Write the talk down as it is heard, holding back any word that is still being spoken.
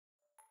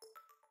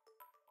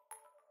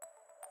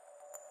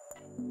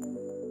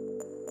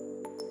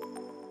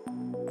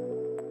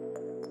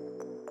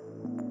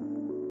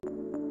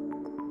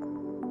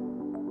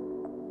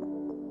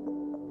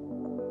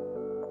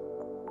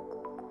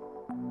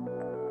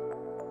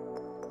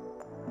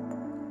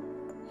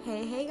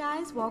Hey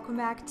guys, welcome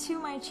back to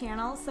my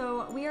channel.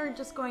 So we are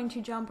just going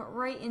to jump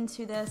right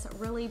into this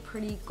really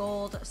pretty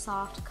gold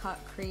soft cut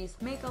crease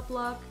makeup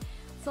look.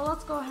 So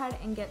let's go ahead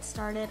and get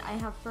started. I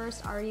have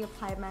first already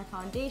applied my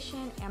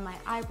foundation and my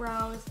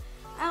eyebrows.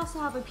 I also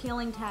have a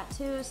peeling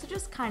tattoo, so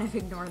just kind of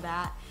ignore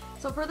that.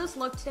 So for this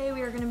look today,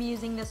 we are going to be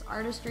using this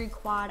Artistry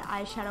Quad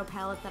eyeshadow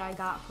palette that I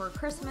got for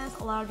Christmas.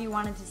 A lot of you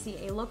wanted to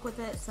see a look with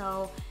it,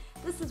 so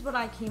this is what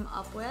I came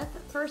up with.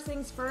 First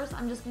things first,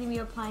 I'm just going to be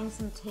applying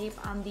some tape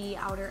on the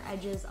outer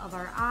edges of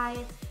our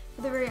eye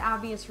for the very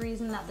obvious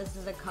reason that this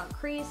is a cut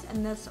crease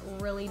and this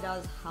really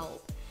does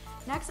help.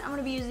 Next, I'm going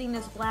to be using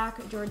this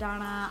black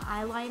Jordana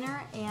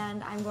eyeliner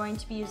and I'm going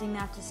to be using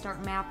that to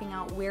start mapping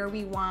out where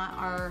we want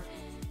our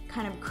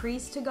kind of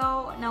crease to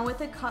go. Now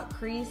with a cut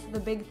crease, the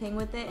big thing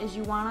with it is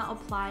you want to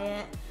apply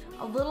it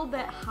a little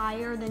bit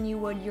higher than you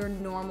would your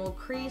normal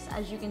crease,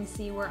 as you can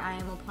see where I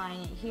am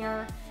applying it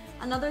here.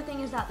 Another thing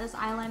is that this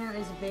eyeliner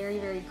is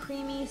very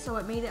creamy, so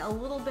it made it a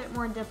little bit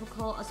more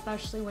difficult,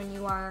 especially when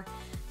you are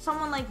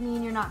someone like me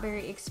and you're not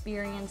very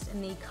experienced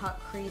in the cut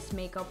crease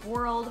makeup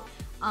world.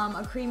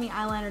 A creamy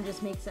eyeliner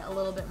just makes it a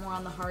little bit more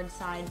on the hard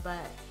side,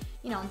 but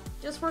you know,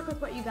 just work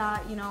with what you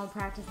got, you know,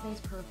 practice makes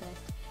perfect.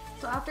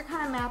 So after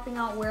kind of mapping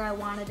out where I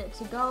wanted it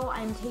to go,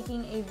 I'm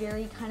taking a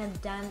very kind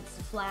of dense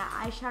flat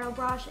eyeshadow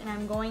brush and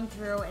I'm going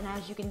through, and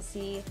as you can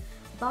see,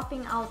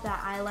 buffing out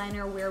that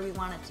eyeliner where we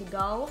want it to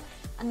go.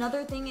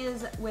 Another thing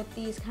is with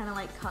these kind of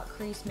like cut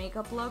crease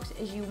makeup looks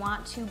is you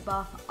want to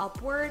buff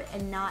upward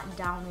and not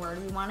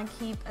downward. We want to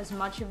keep as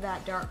much of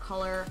that dark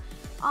color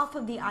off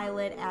of the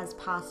eyelid as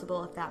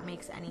possible, if that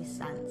makes any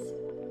sense.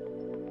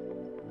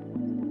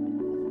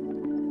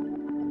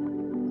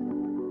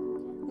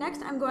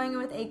 Next, I'm going in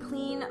with a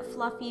clean,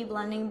 fluffy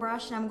blending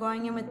brush, and I'm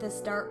going in with this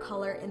dark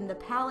color in the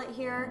palette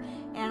here,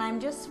 and I'm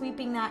just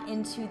sweeping that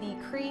into the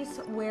crease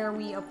where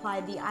we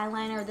applied the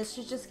eyeliner. This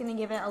is just going to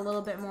give it a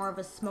little bit more of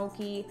a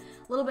smoky,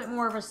 a little bit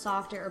more of a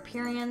softer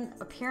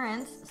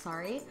appearance,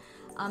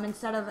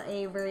 instead of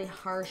a very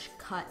harsh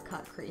cut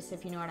crease,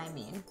 if you know what I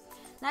mean.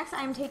 Next,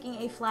 I'm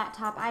taking a flat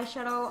top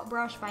eyeshadow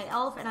brush by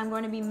e.l.f. and I'm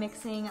going to be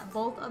mixing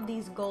both of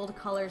these gold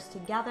colors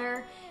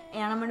together,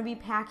 and I'm going to be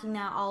packing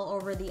that all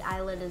over the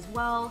eyelid as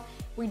well.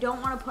 We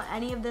don't want to put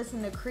any of this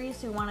in the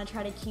crease. We want to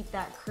try to keep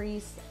that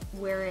crease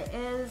where it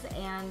is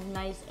and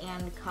nice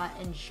and cut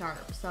and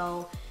sharp.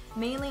 So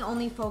mainly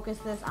only focus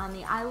this on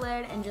the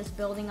eyelid and just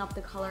building up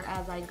the color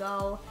as I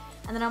go.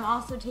 And then I'm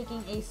also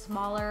taking a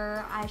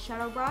smaller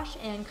eyeshadow brush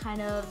and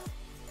kind of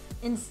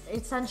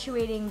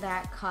accentuating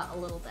that cut a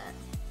little bit.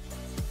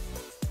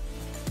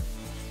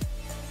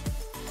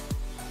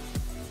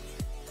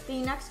 The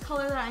next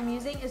color that I'm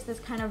using is this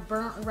kind of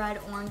burnt red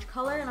orange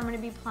color, and I'm going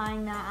to be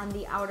applying that on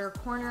the outer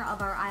corner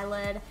of our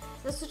eyelid.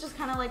 This was just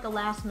kind of like a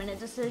last minute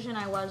decision.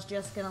 I was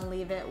just going to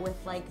leave it with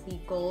like the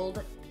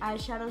gold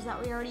eyeshadows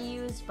that we already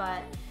used,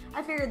 but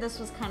I figured this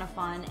was kind of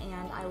fun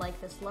and I like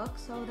this look,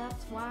 so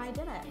that's why I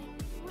did it.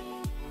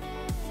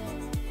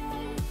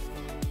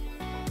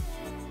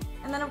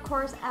 And then of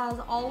course, as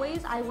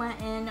always, I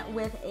went in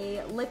with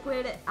a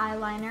liquid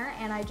eyeliner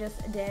and I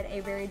just did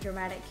a very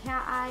dramatic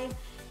cat eye.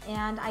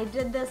 And I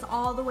did this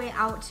all the way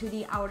out to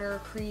the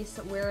outer crease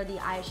where the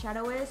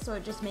eyeshadow is, so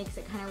it just makes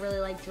it kind of really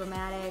like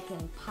dramatic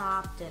and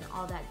popped and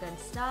all that good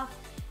stuff.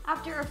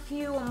 After a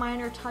few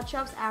minor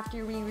touch-ups,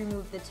 after we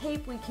remove the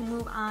tape, we can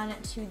move on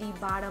to the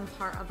bottom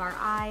part of our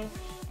eye.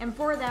 And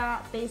for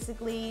that,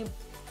 basically,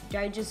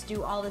 I just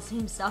do all the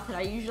same stuff that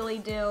I usually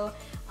do.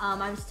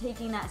 I was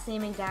taking that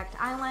same exact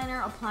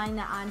eyeliner, applying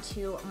that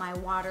onto my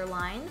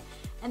waterline,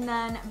 and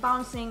then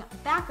bouncing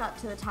back up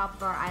to the top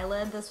of our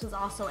eyelid. This was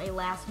also a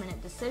last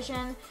minute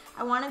decision.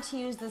 I wanted to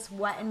use this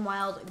Wet n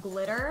Wild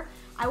glitter.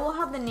 I will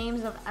have the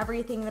names of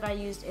everything that I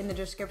used in the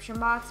description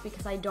box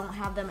because I don't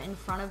have them in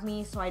front of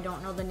me, so I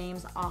don't know the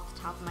names off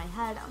the top of my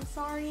head. I'm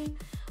sorry.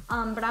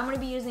 But I'm going to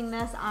be using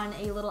this on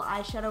a little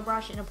eyeshadow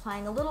brush and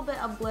applying a little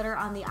bit of glitter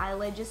on the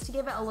eyelid just to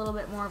give it a little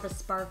bit more of a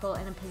sparkle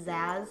and a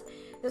pizzazz.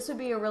 This would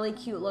be a really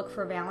cute look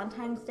for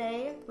Valentine's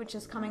Day, which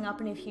is coming up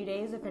in a few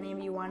days if any of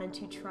you wanted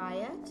to try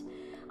it.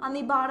 On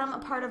the bottom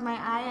part of my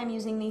eye, I'm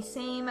using the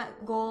same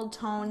gold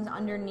tones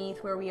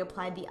underneath where we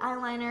applied the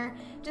eyeliner,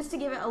 just to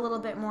give it a little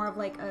bit more of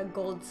like a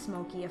gold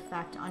smoky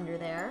effect under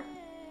there.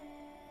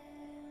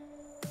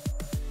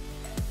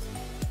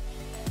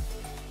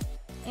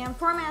 And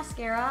for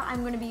mascara, I'm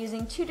going to be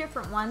using two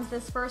different ones.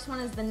 This first one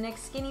is the NYX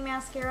Skinny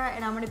Mascara,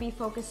 and I'm going to be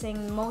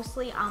focusing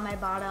mostly on my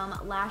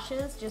bottom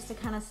lashes just to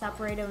kind of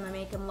separate them and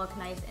make them look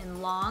nice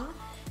and long.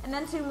 And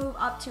then to move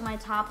up to my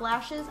top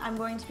lashes, I'm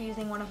going to be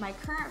using one of my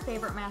current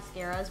favorite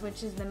mascaras,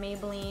 which is the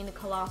Maybelline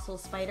Colossal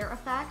Spider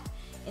Effect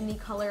in the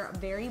color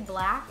Very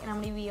Black, and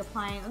I'm going to be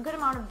applying a good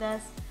amount of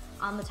this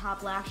on the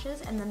top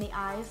lashes, and then the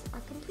eyes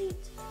are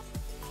complete.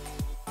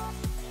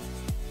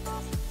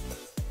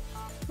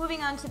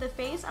 Moving on to the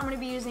face, I'm going to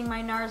be using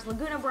my NARS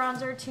Laguna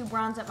bronzer to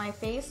bronze up my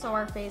face so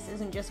our face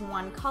isn't just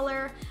one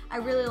color. I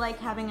really like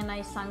having a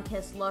nice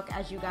sun-kissed look,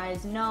 as you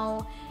guys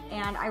know,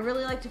 and I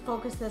really like to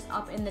focus this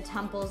up in the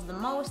temples the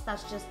most.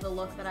 That's just the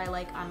look that I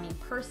like on me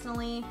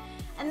personally.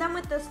 And then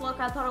with this look,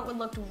 I thought it would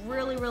look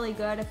really, really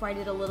good if I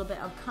did a little bit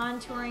of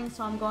contouring.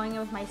 So I'm going in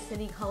with my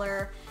City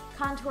Color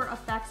Contour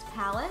Effects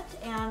palette,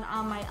 and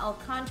on my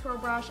e.l.f. contour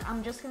brush,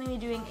 I'm just going to be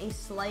doing a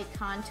slight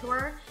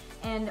contour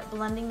and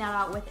blending that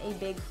out with a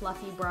big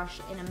fluffy brush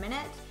in a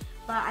minute.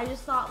 But I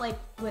just thought, like,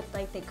 with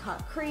like the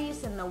cut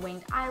crease and the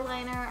winged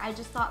eyeliner, I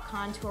just thought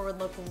contour would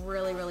look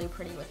really, really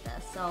pretty with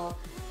this. So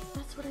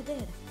that's what I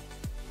did.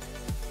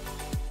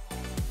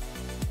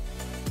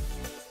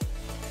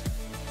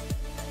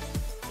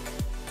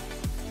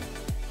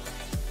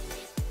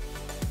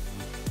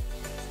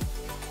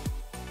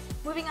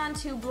 Moving on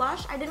to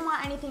blush, I didn't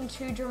want anything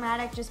too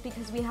dramatic just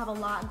because we have a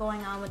lot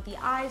going on with the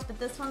eyes, but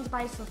this one's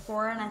by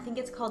Sephora and I think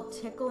it's called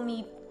Tickle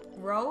Me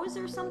Rose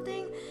or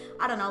something.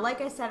 I don't know.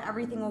 Like I said,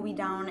 everything will be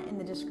down in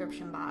the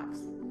description box.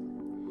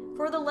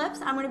 For the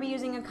lips, I'm going to be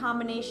using a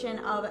combination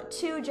of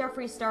 2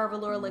 Jeffree Star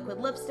Velour liquid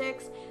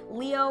lipsticks,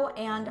 Leo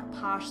and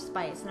Posh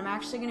Spice, and I'm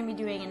actually going to be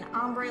doing an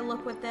ombre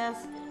look with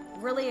this.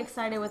 Really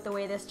excited with the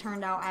way this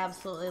turned out. I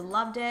absolutely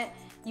loved it.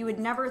 You would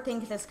never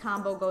think this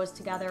combo goes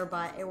together,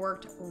 but it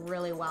worked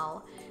really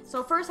well.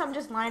 So first I'm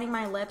just lining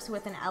my lips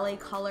with an LA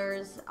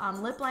Colors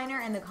lip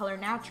liner in the color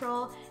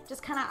Natural,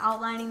 just kind of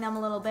outlining them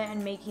a little bit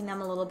and making them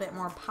a little bit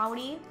more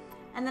pouty.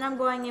 And then I'm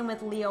going in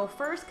with Leo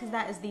first because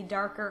that is the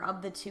darker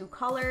of the 2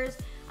 colors.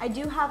 I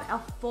do have a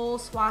full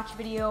swatch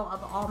video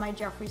of all my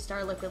Jeffree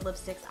Star liquid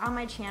lipsticks on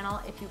my channel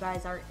if you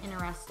guys are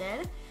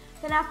interested.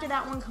 Then after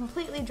that one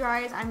completely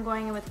dries, I'm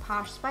going in with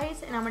Posh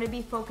Spice, and I'm going to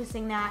be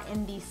focusing that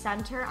in the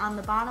center on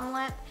the bottom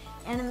lip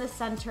and in the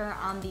center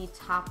on the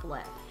top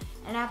lip.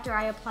 And after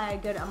I apply a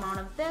good amount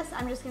of this,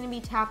 I'm just going to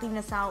be tapping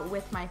this out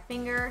with my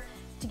finger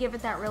to give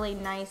it that really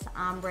nice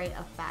ombre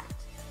effect.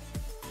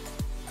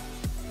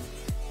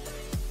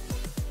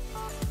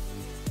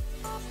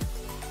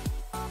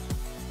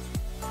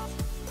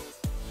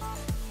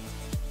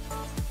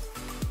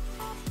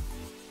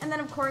 And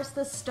then of course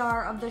the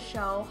star of the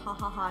show, ha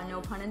ha ha, no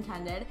pun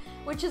intended,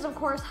 which is of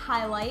course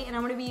highlight, and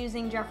I'm going to be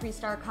using Jeffree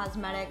Star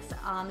Cosmetics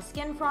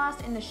Skin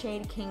Frost in the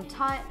shade King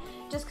Tut,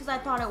 just because I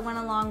thought it went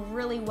along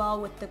really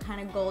well with the kind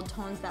of gold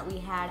tones that we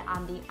had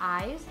on the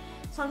eyes.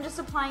 So I'm just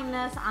applying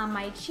this on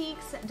my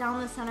cheeks,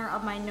 down the center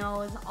of my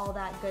nose, all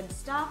that good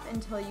stuff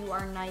until you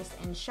are nice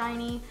and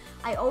shiny.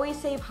 I always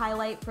save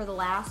highlight for the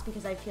last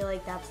because I feel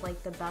like that's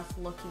like the best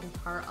looking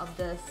part of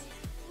this,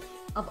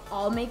 of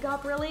all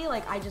makeup really.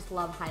 Like, I just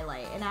love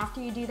highlight, and after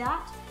you do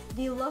that,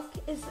 the look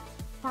is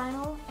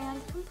final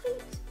and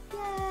complete.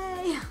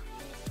 Yay!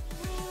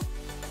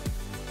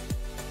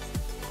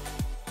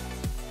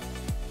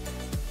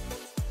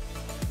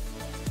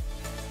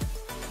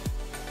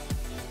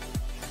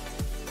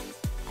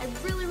 I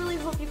really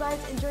hope you guys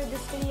enjoyed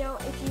this video.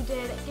 If you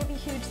did, give a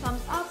huge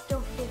thumbs up.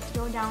 Don't forget to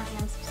go down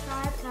and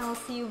subscribe, and I will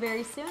see you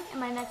very soon in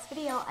my next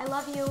video. I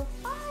love you.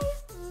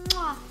 Bye!